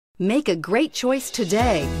Make a great choice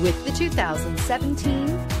today with the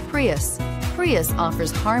 2017 Prius. Prius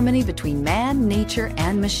offers harmony between man, nature,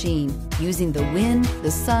 and machine. Using the wind,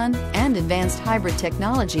 the sun, and advanced hybrid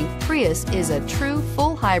technology, Prius is a true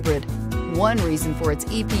full hybrid. One reason for its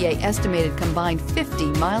EPA estimated combined 50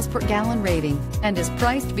 miles per gallon rating and is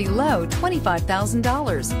priced below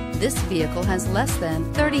 $25,000. This vehicle has less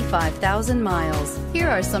than 35,000 miles. Here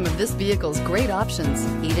are some of this vehicle's great options: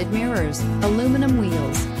 heated mirrors, aluminum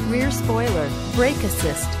wheels, rear spoiler, brake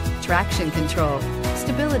assist, traction control,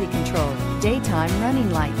 stability control, daytime running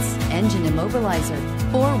lights, engine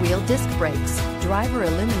immobilizer, four-wheel disc brakes, driver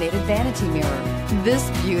illuminated vanity mirror. This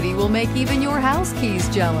beauty will make even your house keys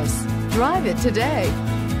jealous. Drive it today.